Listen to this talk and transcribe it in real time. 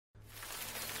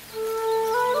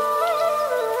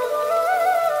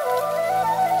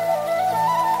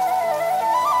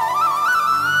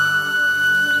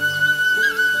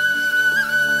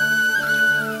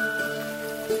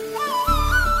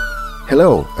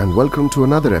Hello and welcome to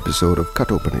another episode of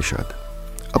Kathopanishad,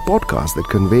 a podcast that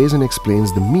conveys and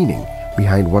explains the meaning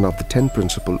behind one of the 10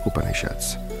 principal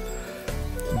Upanishads.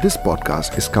 This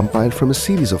podcast is compiled from a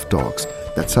series of talks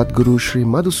that Sadhguru Sri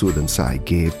Madhusudan Sai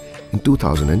gave in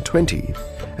 2020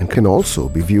 and can also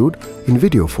be viewed in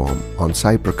video form on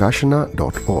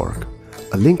saiprakashana.org.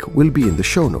 A link will be in the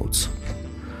show notes.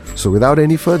 So without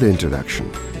any further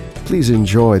introduction, please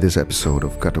enjoy this episode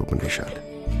of Kathopanishad.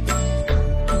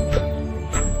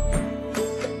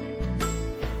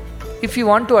 If you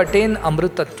want to attain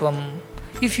Amrutatvam,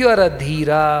 if you are a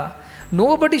Dhira,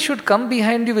 nobody should come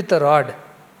behind you with a rod.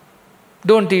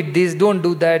 Don't eat this, don't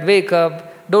do that, wake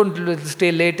up, don't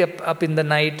stay late up in the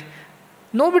night.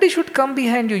 Nobody should come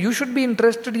behind you. You should be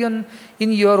interested in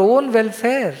your own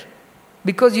welfare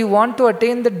because you want to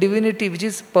attain the divinity which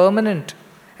is permanent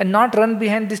and not run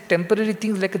behind these temporary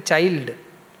things like a child.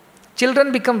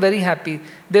 Children become very happy.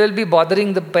 They will be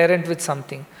bothering the parent with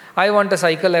something. I want a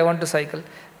cycle, I want a cycle.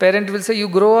 Parent will say, you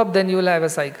grow up, then you will have a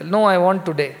cycle. No, I want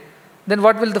today. Then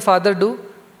what will the father do?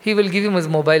 He will give him his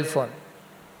mobile phone.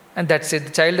 And that's it. The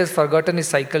child has forgotten his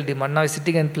cycle demand. Now he's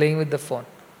sitting and playing with the phone.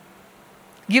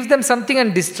 Give them something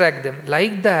and distract them.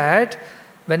 Like that,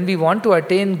 when we want to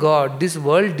attain God, this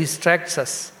world distracts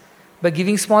us by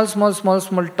giving small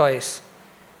toys.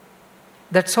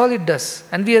 That's all it does.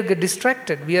 And we get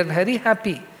distracted. We are very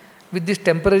happy with these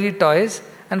temporary toys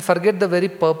and forget the very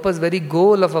purpose, very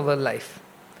goal of our life.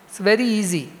 It's very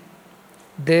easy.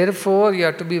 Therefore, you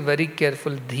have to be very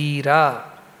careful. Dhira.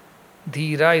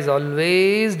 Dhira is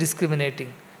always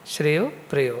discriminating. Shreyo,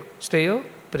 Preyo. Shreyo,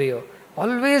 Preyo.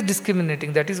 Always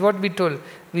discriminating. That is what we told.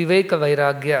 Viveka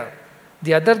Vairagya.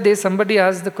 The other day somebody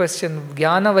asked the question,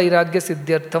 Jnana Vairagya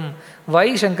Siddhyartham. Why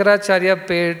Shankaracharya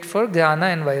paid for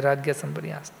Jnana and Vairagya?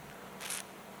 Somebody asked.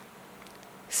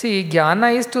 See,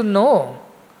 Jnana is to know.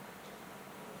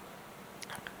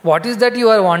 What is that you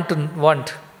are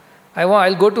want?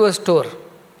 I'll go to a store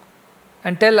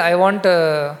and tell I want,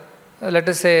 let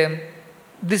us say,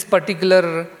 this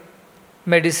particular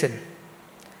medicine.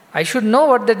 I should know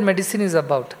what that medicine is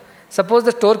about. Suppose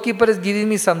the storekeeper is giving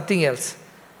me something else.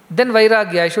 Then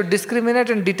Vairagya, I should discriminate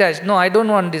and detach. No, I don't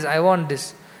want this, I want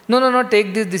this. No,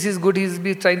 take this, this is good. He's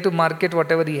trying to market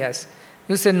whatever he has.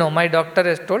 You say, no, my doctor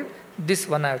has told, this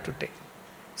one I have to take.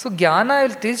 So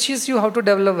Jnana teaches you how to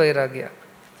develop Vairagya.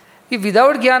 If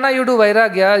without Jnana you do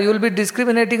Vairagya, you will be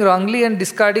discriminating wrongly and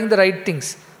discarding the right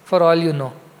things for all you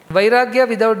know. Vairagya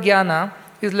without Jnana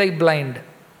is like blind.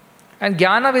 And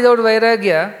Jnana without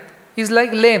Vairagya is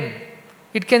like lame.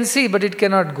 It can see but it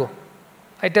cannot go.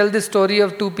 I tell this story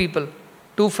of two people,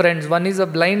 two friends. One is a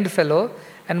blind fellow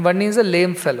and one is a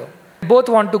lame fellow. Both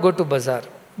want to go to bazaar.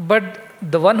 But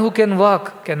the one who can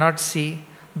walk cannot see.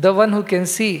 The one who can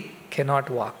see cannot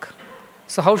walk.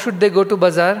 So how should they go to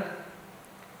bazaar?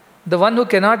 The one who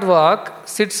cannot walk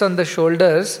sits on the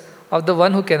shoulders of the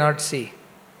one who cannot see.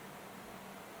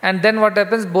 And then what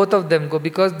happens? Both of them go.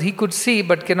 Because he could see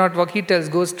but cannot walk, he tells,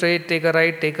 go straight, take a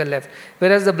right, take a left.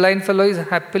 Whereas the blind fellow is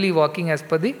happily walking as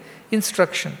per the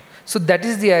instruction. So that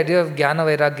is the idea of Jnana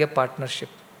Vairagya partnership.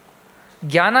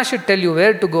 Jnana should tell you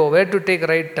where to go, where to take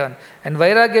right turn. And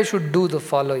Vairagya should do the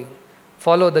following.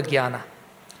 Follow the Jnana.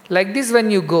 Like this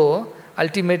when you go,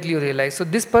 ultimately you realize. So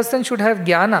this person should have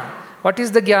Jnana. What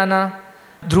is the Jnana?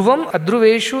 Dhruvam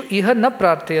adhruveshu iha na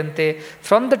prarthayante.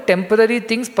 From the temporary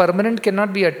things, permanent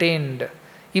cannot be attained.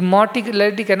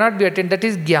 Immortality cannot be attained. That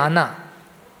is Jnana.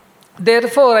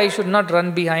 Therefore, I should not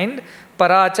run behind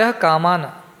paracha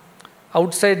kamana.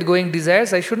 Outside going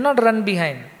desires, I should not run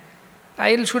behind.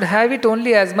 I should have it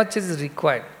only as much as is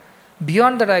required.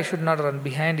 Beyond that, I should not run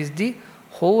behind is the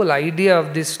whole idea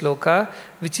of this sloka,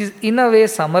 which is in a way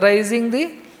summarizing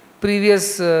the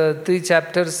previous 3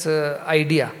 chapters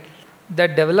idea.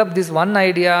 That develop this one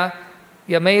idea,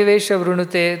 Yamaivesha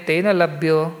vrunute tena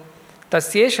labhyo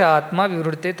tasyesha atma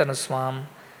vivrute tanuswam.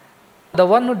 The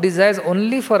one who desires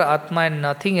only for Atma and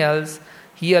nothing else,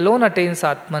 he alone attains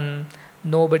Atman,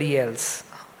 nobody else.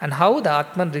 And how the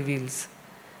Atman reveals.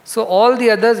 So all the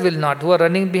others will not. Who are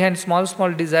running behind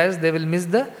small desires, they will miss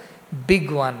the big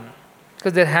one.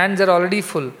 Because their hands are already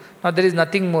full. Now there is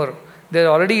nothing more. They have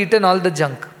already eaten all the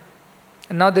junk.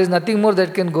 And now there is nothing more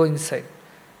that can go inside.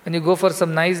 When you go for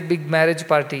some nice big marriage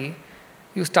party,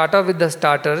 you start off with the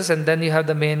starters and then you have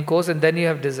the main course and then you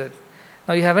have dessert.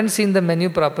 Now you haven't seen the menu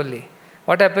properly.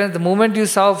 What happens? The moment you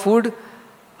saw food,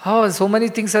 so many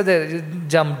things are there. You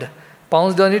jumped,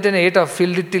 pounced on it and ate off,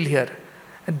 filled it till here.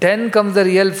 And then comes the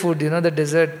real food, the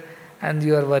dessert, and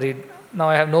you are worried. Now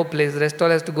I have no place. The rest all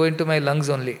has to go into my lungs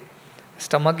only.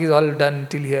 Stomach is all done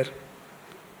till here.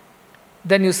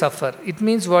 then you suffer. It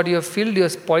means what? You have filled, you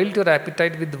have spoiled your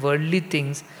appetite with worldly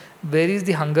things. Where is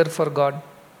the hunger for God?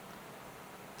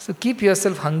 So keep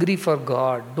yourself hungry for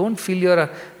God. Don't fill your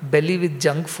belly with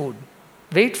junk food.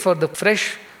 Wait for the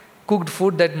fresh cooked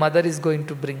food that mother is going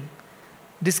to bring.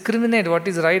 Discriminate what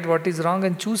is right, what is wrong,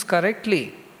 and choose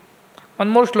correctly. One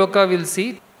more shloka we'll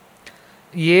see.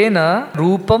 Yena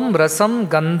rupam rasam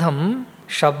gandham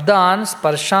shabdan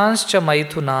sparshanscha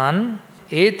maithunan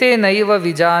ete naiva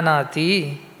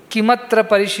vijanati kimatra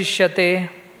parishishyate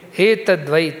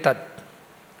etadvai tat.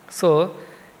 So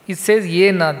it says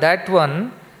yena, that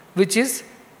one which is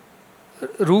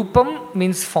rupam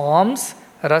means forms,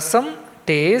 rasam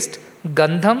taste,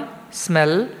 gandham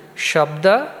smell,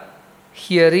 shabda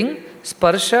hearing,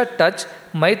 sparsha touch,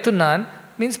 maithunan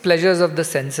means pleasures of the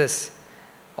senses.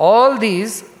 All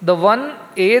these, the one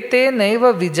ete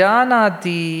naiva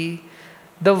vijanati,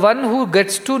 the one who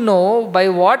gets to know by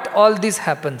what all this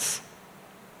happens.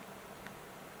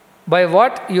 By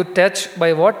what you touch,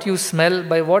 by what you smell,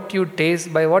 by what you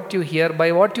taste, by what you hear,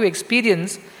 by what you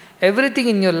experience, everything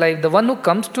in your life, the one who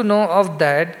comes to know of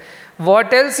that,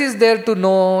 what else is there to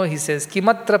know? He says,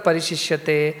 Kimatra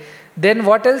parishishyate. Then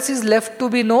what else is left to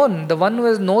be known? The one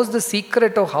who knows the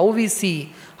secret of how we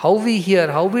see, how we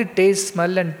hear, how we taste,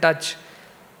 smell and touch.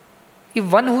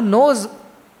 If one who knows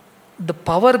the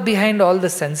power behind all the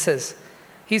senses,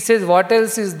 he says, what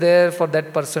else is there for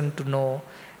that person to know?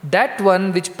 That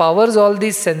one which powers all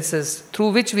these senses, through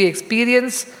which we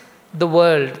experience the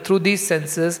world, through these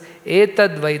senses,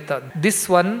 etad vaitad. This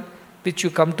one which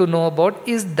you come to know about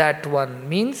is that one.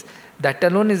 Means that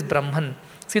alone is Brahman.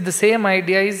 See, the same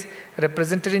idea is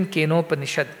represented in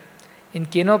Kenopanishad. In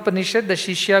Kenopanishad, the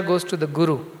Shishya goes to the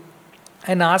Guru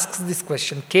and asks this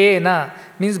question. Kena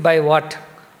means by what?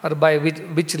 Or by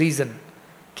which reason?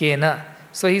 Kena.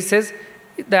 So he says,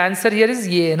 the answer here is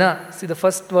Yena. See, the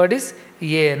first word is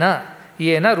Yena.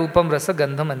 Yena, Rupam, Rasa,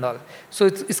 Gandham and all. So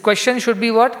his question should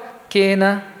be what?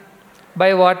 Kena.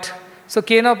 By what? So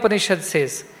Kenopanishad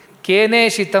says, Kene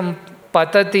shitam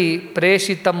patati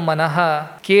preshitam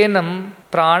manaha kenam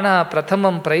prana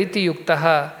prathamam praiti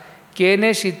yuktaha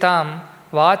kene shitam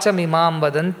vachamimam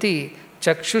vadanti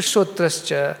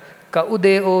chakshushotrascha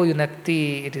kaudeo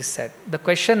yunakti, it is said. The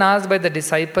question asked by the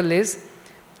disciple is,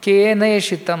 Kene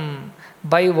shitam,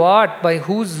 by what, by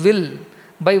whose will,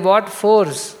 by what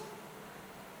force?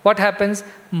 What happens?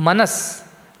 Manas,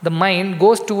 the mind,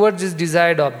 goes towards its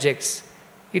desired objects.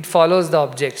 It follows the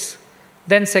objects.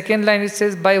 Then second line it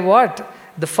says, by what?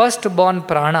 The firstborn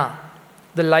prana,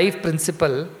 the life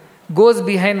principle, goes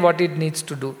behind what it needs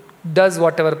to do. Does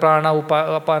whatever prana,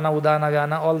 apana, udana,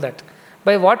 vyana, all that.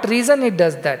 By what reason it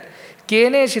does that?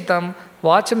 Kene shitam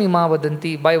vachamima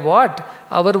vadanti. By what?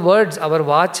 Our words, our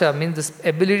vacha means the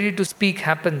ability to speak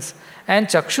happens. And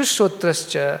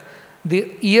chakshushotrascha,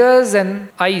 the ears and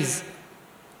eyes.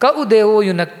 Ka udevo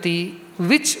yunakti,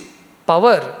 which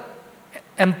power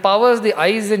empowers the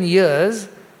eyes and ears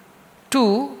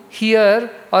to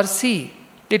hear or see.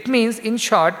 It means, in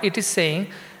short, it is saying,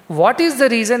 what is the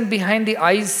reason behind the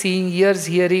eyes seeing, ears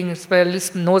hearing,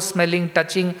 nose smelling,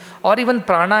 touching, or even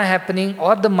prana happening,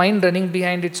 or the mind running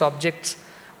behind its objects?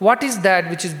 What is that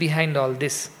which is behind all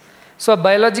this? So a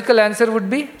biological answer would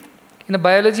be, in a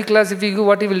biology class, if you go,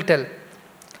 what he will tell?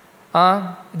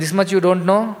 This much you don't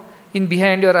know? In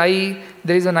behind your eye,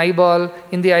 there is an eyeball.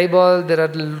 In the eyeball, there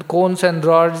are cones and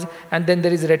rods, and then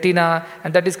there is retina,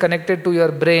 and that is connected to your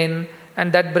brain,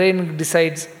 and that brain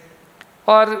decides.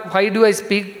 Or why do I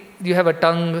speak? You have a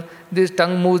tongue. This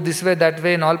tongue moves this way, that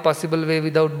way, in all possible way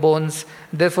without bones.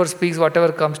 Therefore speaks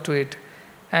whatever comes to it.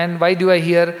 And why do I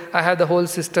hear? I have the whole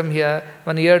system here.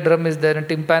 One eardrum is there, and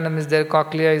tympanum is there,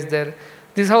 cochlea is there.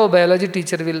 This is how a biology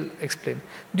teacher will explain.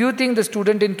 Do you think the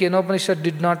student in Kenopanishad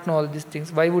did not know all these things?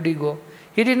 Why would he go?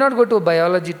 He did not go to a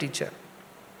biology teacher.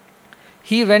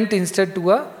 He went instead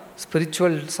to a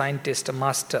spiritual scientist, a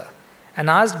master, and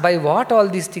asked by what all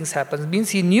these things happen.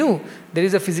 Means he knew there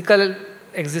is a physical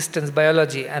existence,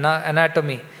 biology,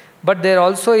 anatomy, but there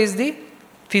also is the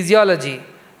physiology,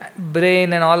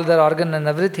 brain and all the organ and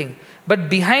everything. But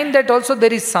behind that also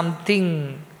there is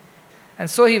something. And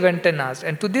so he went and asked.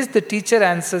 And to this the teacher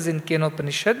answers in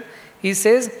Kenopanishad. He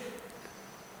says,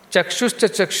 Chakshuscha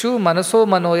chakshu manaso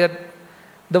manoyat.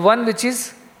 The one which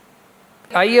is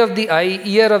eye of the eye,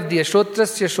 ear of the ear,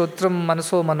 shrotrasya shrotram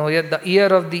manaso manoyat, the ear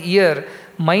of the ear,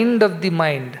 mind of the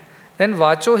mind. Then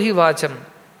vacho hi vacham.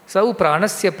 Sau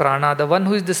pranasya prana, the one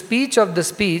who is the speech of the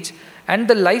speech and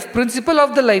the life principle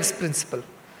of the life's principle.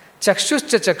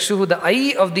 Chakshuscha chakshu, the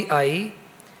eye of the eye,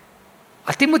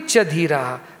 Atimuchya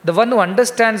dhira, the one who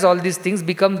understands all these things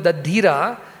becomes the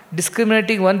dhira,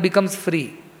 discriminating one becomes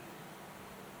free.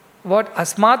 What?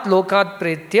 Asmat lokat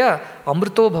pretya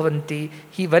amruto bhavanti.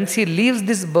 Once he leaves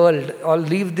this world or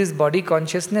leaves this body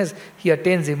consciousness, he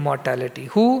attains immortality.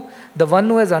 Who? The one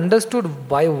who has understood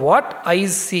by what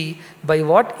eyes see, by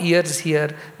what ears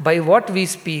hear, by what we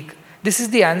speak. This is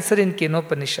the answer in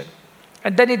Kenopanishad.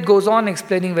 And then it goes on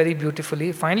explaining very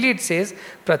beautifully. Finally it says,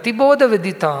 Pratibodha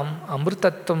viditam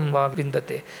amrutatvam va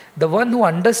vindate. The one who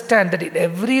understands that in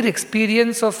every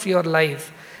experience of your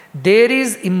life, there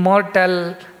is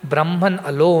immortal Brahman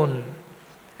alone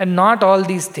and not all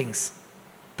these things.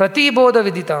 Pratibodha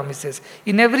viditam, he says.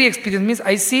 In every experience means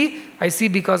I see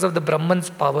because of the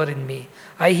Brahman's power in me.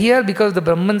 I hear because of the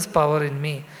Brahman's power in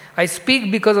me. I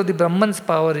speak because of the Brahman's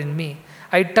power in me.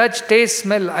 I touch, taste,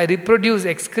 smell, I reproduce,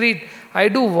 excrete. I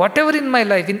do whatever in my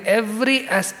life, in every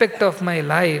aspect of my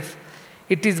life.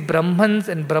 It is Brahman's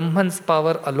and Brahman's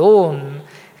power alone.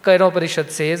 Kenopanishad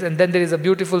says, and then there is a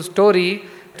beautiful story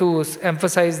to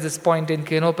emphasize this point in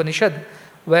Kenopanishad,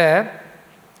 where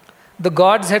the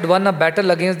gods had won a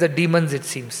battle against the demons, it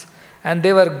seems. And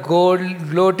they were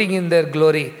gloating in their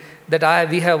glory that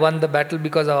we have won the battle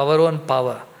because of our own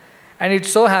power. And it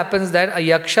so happens that a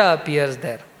yaksha appears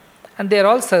there. And they are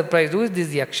all surprised. Who is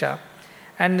this yaksha?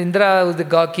 And Indra, who is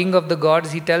the king of the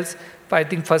gods, he tells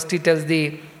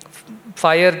the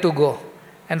fire to go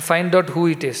and find out who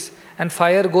it is. And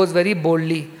fire goes very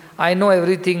boldly. I know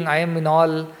everything, I am in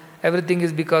all, everything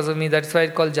is because of me. That's why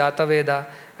it's called Jata Veda.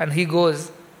 And he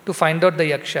goes to find out the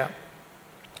yaksha.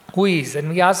 Who he is?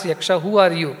 And he asks yaksha, who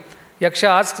are you? Yaksha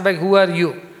asks back, who are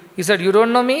you? He said, you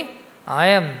don't know me? I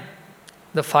am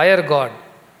the fire god.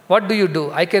 What do you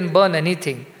do? I can burn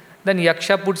anything. Then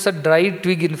yaksha puts a dry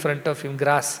twig in front of him,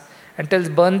 grass, and tells,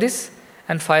 burn this,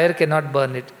 and fire cannot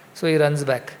burn it. So he runs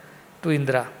back to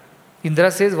Indra. Indra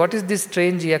says, what is this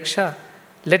strange yaksha?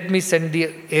 Let me send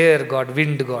the air god,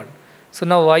 wind god. So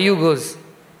now Vayu goes.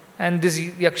 And this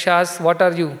yaksha asks, what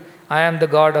are you? I am the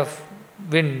god of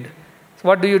wind. So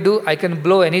what do you do? I can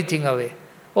blow anything away.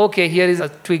 Okay, here is a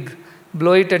twig.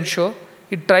 Blow it and show.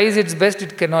 It tries its best,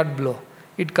 it cannot blow.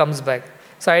 It comes back.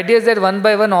 So idea is that one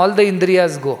by one all the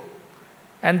Indriyas go.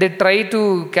 And they try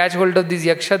to catch hold of this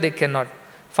yaksha, they cannot.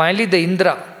 Finally the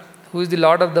Indra, who is the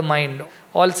lord of the mind,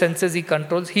 all senses he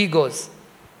controls, he goes.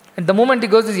 And the moment he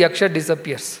goes, this yaksha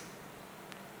disappears.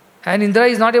 And Indra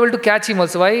is not able to catch him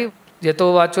also. Why?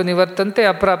 Yato vacho nivartante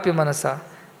aprapya manasa.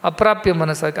 Aprapya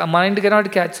manasa. A mind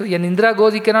cannot catch. So when Indra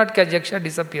goes, he cannot catch. Yaksha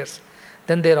disappears.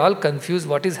 Then they are all confused.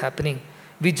 What is happening?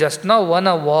 We just now won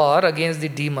a war against the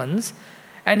demons.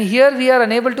 And here we are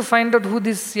unable to find out who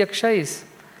this yaksha is.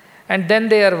 And then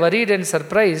they are worried and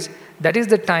surprised. That is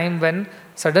the time when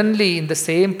suddenly in the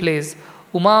same place,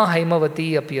 Uma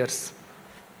Haimavati appears.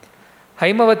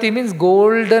 Haimavati means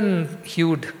golden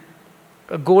hued,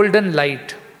 a golden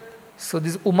light. So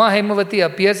this Uma Haimavati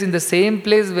appears in the same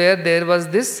place where there was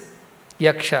this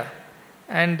yaksha.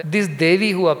 And this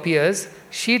Devi who appears,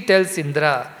 she tells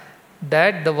Indra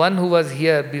that the one who was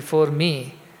here before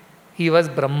me, he was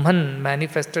Brahman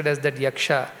manifested as that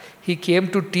yaksha. He came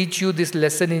to teach you this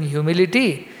lesson in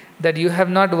humility, that you have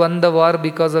not won the war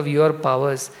because of your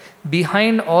powers.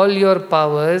 Behind all your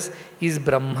powers is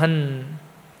Brahman.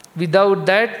 Without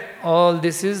that, all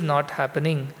this is not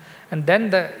happening. And then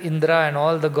the Indra and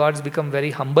all the gods become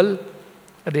very humble,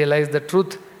 realize the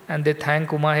truth, and they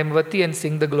thank Uma Haimavati and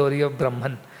sing the glory of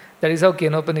Brahman. That is how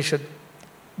Kenopanishad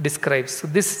describes. So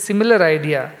this similar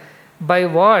idea, by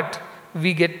what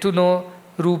we get to know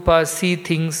Rupa, see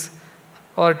things,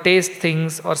 or taste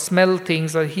things, or smell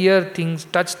things, or hear things,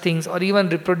 touch things, or even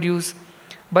reproduce.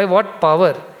 By what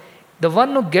power? The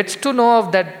one who gets to know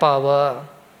of that power,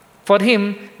 for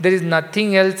him there is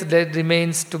nothing else that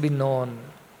remains to be known.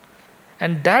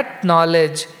 And that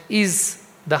knowledge is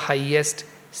the highest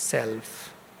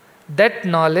self. That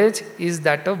knowledge is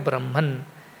that of Brahman.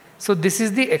 So this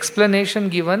is the explanation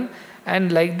given,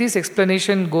 and like this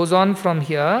explanation goes on from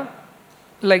here.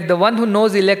 Like the one who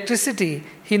knows electricity,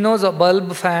 he knows a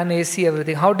bulb, fan, AC,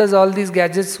 everything. How does all these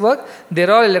gadgets work?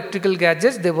 They're all electrical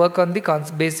gadgets. They work on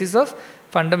the basis of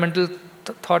fundamental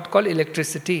thought called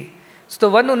electricity. So the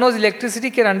one who knows electricity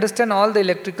can understand all the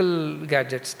electrical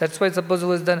gadgets. That's why suppose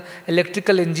who is the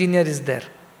electrical engineer is there.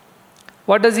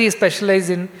 What does he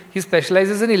specialize in? He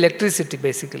specializes in electricity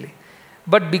basically.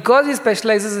 But because he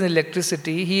specializes in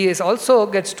electricity, he is also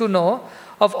gets to know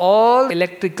of all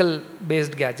electrical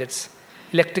based gadgets.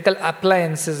 Electrical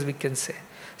appliances, we can say.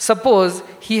 Suppose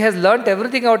he has learnt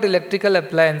everything about electrical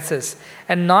appliances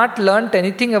and not learnt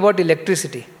anything about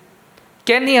electricity.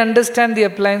 Can he understand the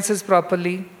appliances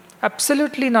properly?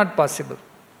 Absolutely not possible.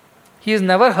 He has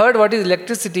never heard what is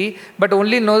electricity, but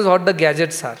only knows what the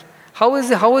gadgets are. How is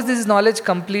this knowledge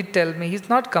complete? Tell me. He is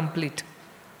not complete.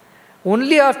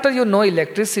 Only after you know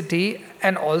electricity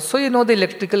and also you know the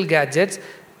electrical gadgets,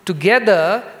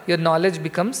 together your knowledge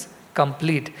becomes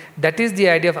complete. That is the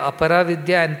idea of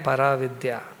Aparavidya and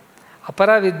Paravidya.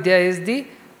 Aparavidya is the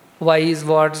whys,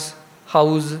 whats,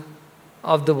 hows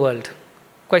of the world,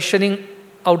 questioning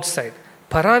outside.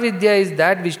 Paravidya is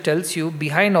that which tells you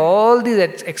behind all these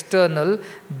external,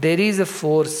 there is a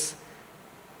force.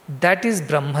 That is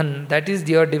Brahman, that is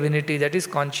your divinity, that is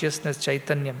consciousness,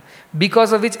 Chaitanyam,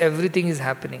 because of which everything is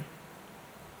happening.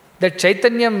 That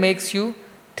Chaitanyam makes you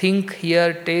think,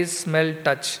 hear, taste, smell,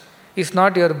 touch. It's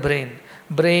not your brain.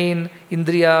 Brain,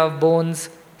 Indriya, bones,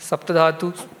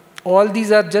 Saptadhatu, all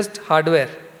these are just hardware.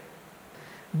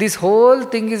 This whole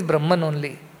thing is Brahman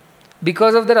only.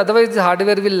 Because of that, otherwise the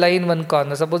hardware will lie in one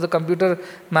corner. Suppose the computer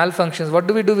malfunctions, what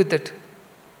do we do with it?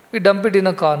 We dump it in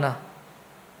a corner.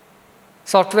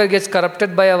 Software gets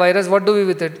corrupted by a virus, what do we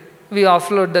with it? We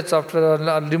offload that software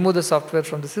or remove the software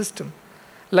from the system.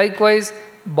 Likewise,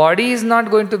 body is not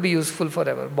going to be useful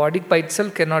forever. Body by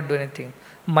itself cannot do anything.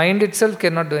 Mind itself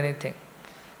cannot do anything.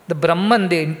 The Brahman,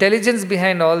 the intelligence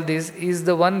behind all this, is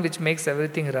the one which makes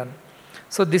everything run.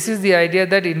 So this is the idea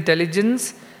that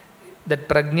intelligence, that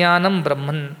prajnanam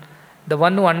Brahman, the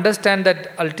one who understands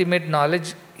that ultimate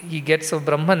knowledge he gets of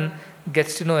Brahman,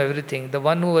 gets to know everything. The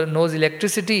one who knows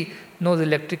electricity knows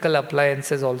electrical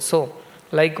appliances also.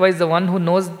 Likewise, the one who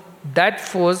knows that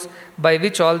force by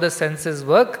which all the senses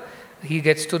work, he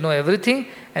gets to know everything,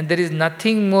 and there is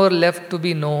nothing more left to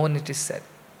be known, it is said.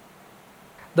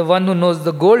 The one who knows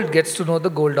the gold gets to know the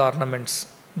gold ornaments.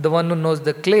 The one who knows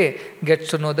the clay gets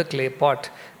to know the clay pot.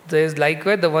 There is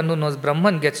likewise the one who knows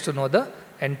Brahman gets to know the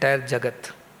entire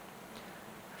Jagat.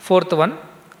 Fourth one,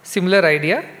 similar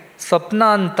idea.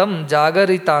 Swapnantam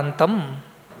jagaritantam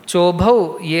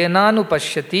chobhau yenanu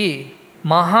pashyati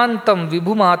mahantam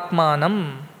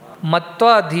vibhumatmanam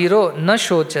matva dhiro na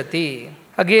shochati.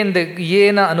 Again the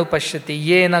yena anupashyati.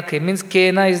 Yena means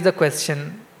kena is the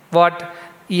question. What?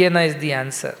 Yena is the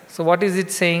answer. So what is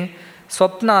it saying?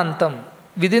 Swapnantam,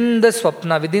 within the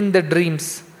swapna, within the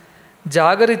dreams.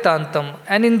 Jagaritantam,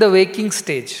 and in the waking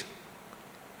stage.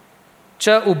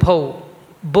 Cha ubhau,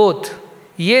 both.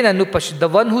 Yen anupash, the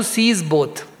one who sees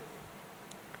both.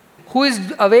 Who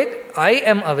is awake? I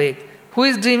am awake. Who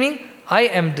is dreaming? I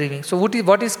am dreaming. So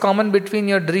what is common between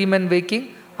your dream and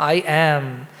waking? I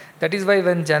am. That is why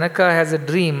when Janaka has a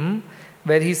dream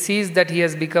where he sees that he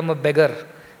has become a beggar,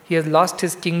 he has lost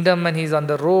his kingdom and he is on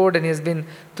the road and he has been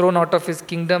thrown out of his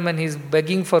kingdom and he is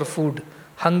begging for food,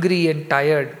 hungry and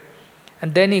tired.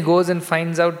 And then he goes and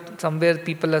finds out somewhere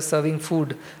people are serving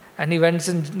food, and he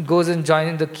goes and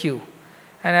joins the queue.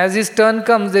 And as his turn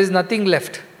comes, there is nothing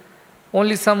left.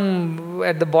 Only some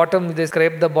at the bottom, they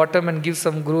scrape the bottom and give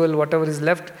some gruel, whatever is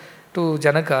left, to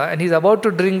Janaka. And he's about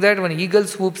to drink that when eagle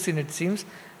swoops in, it seems,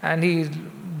 and he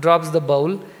drops the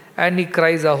bowl and he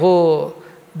cries, "Aho,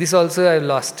 this also I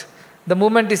lost." The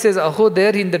moment he says, "Aho,"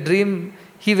 there in the dream,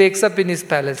 he wakes up in his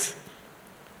palace.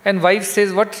 And wife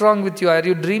says, "What's wrong with you? Are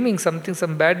you dreaming something,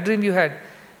 some bad dream you had?"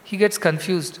 He gets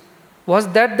confused. Was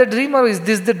that the dream or is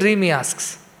this the dream, he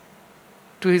asks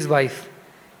to his wife.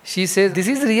 She says, "This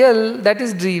is real, that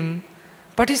is dream."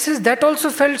 But he says, "That also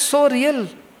felt so real.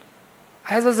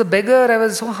 I was a beggar, I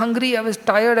was so hungry, I was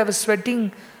tired, I was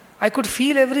sweating. I could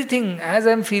feel everything as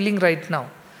I am feeling right now.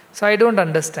 So I don't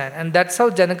understand." And that's how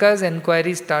Janaka's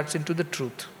inquiry starts into the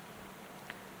truth.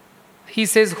 He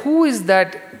says, "Who is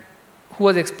that who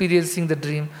was experiencing the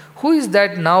dream? Who is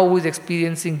that now who is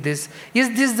experiencing this?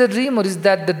 Is this the dream or is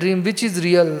that the dream? Which is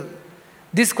real?"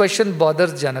 This question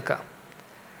bothers Janaka.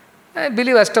 I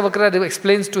believe Ashtavakra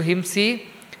explains to him, see,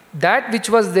 that which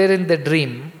was there in the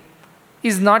dream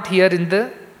is not here in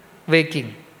the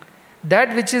waking.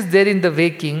 That which is there in the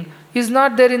waking is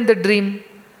not there in the dream.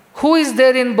 Who is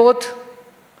there in both?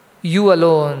 You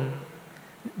alone.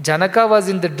 Janaka was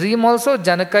in the dream also,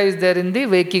 Janaka is there in the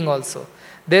waking also.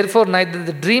 Therefore, neither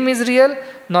the dream is real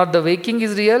nor the waking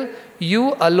is real.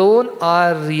 You alone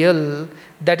are real.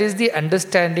 That is the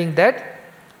understanding that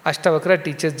Ashtavakra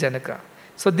teaches Janaka.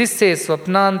 So this says,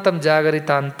 Swapnantam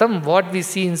Jagaritantam, what we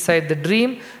see inside the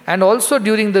dream and also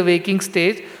during the waking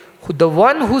stage, the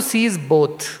one who sees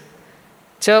both.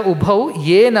 Cha ubhau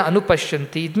yena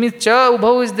anupashyanti. It means cha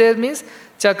ubhau is there, means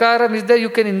chakaram is there. You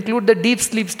can include the deep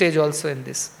sleep stage also in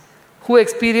this. Who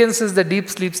experiences the deep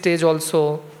sleep stage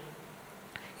also?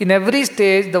 In every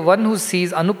stage, the one who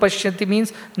sees, anupashyanti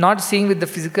means not seeing with the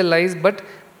physical eyes but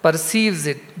perceives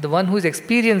it. The one who is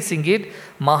experiencing it,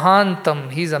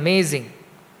 mahantam, he is amazing,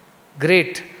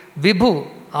 great. Vibhu,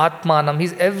 atmanam, he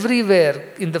is everywhere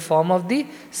in the form of the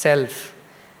self.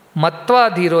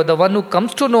 Matva dhiro, the one who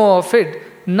comes to know of it,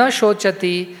 Na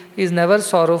shochati is never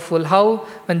sorrowful. How?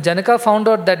 When Janaka found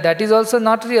out that that is also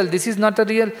not real, this is not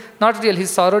real, his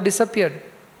sorrow disappeared.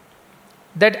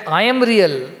 That I am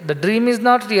real, the dream is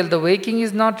not real, the waking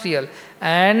is not real,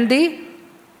 and the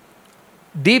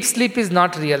deep sleep is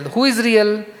not real. Who is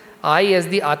real? I as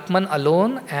the Atman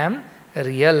alone am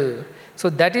real. So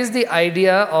that is the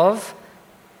idea of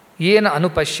Yena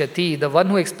Anupashyati, the one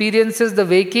who experiences the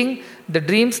waking, the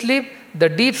dream sleep, the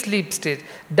deep sleep state.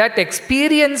 That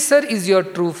experiencer is your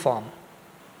true form,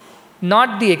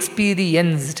 not the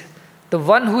experienced. The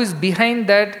one who is behind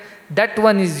that, that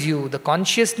one is you. The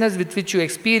consciousness with which you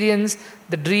experience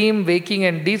the dream, waking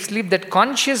and deep sleep, that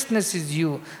consciousness is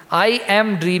you. I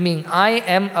am dreaming, I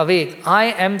am awake, I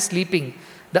am sleeping.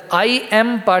 The I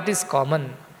am part is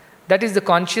common. That is the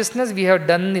consciousness. We have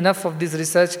done enough of this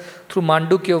research through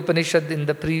Mandukya Upanishad in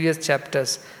the previous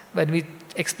chapters when we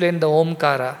explained the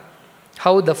Omkara,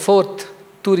 how the fourth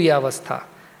Turiyavastha,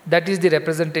 that is the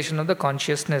representation of the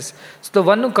consciousness. So the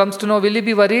one who comes to know, will he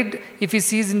be worried if he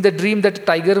sees in the dream that a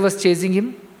tiger was chasing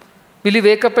him? Will he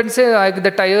wake up and say,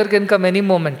 the tiger can come any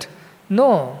moment?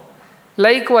 No.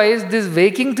 Likewise, this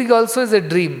waking thing also is a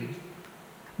dream.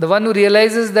 The one who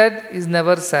realizes that is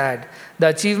never sad. The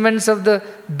achievements of the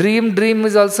dream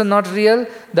is also not real.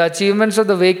 The achievements of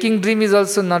the waking dream is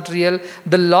also not real.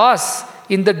 The loss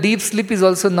in the deep sleep is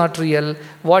also not real.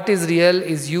 What is real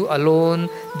is you alone,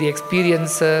 the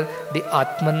experiencer, the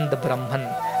Atman, the Brahman.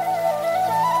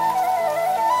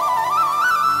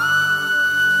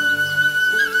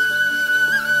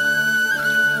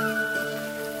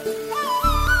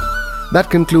 That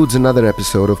concludes another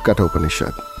episode of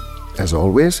Kathopanishad. As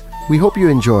always, we hope you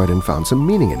enjoyed and found some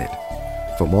meaning in it.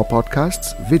 For more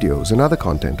podcasts, videos, and other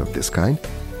content of this kind,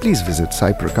 please visit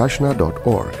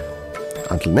saiprakashna.org.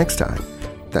 Until next time,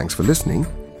 thanks for listening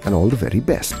and all the very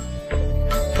best.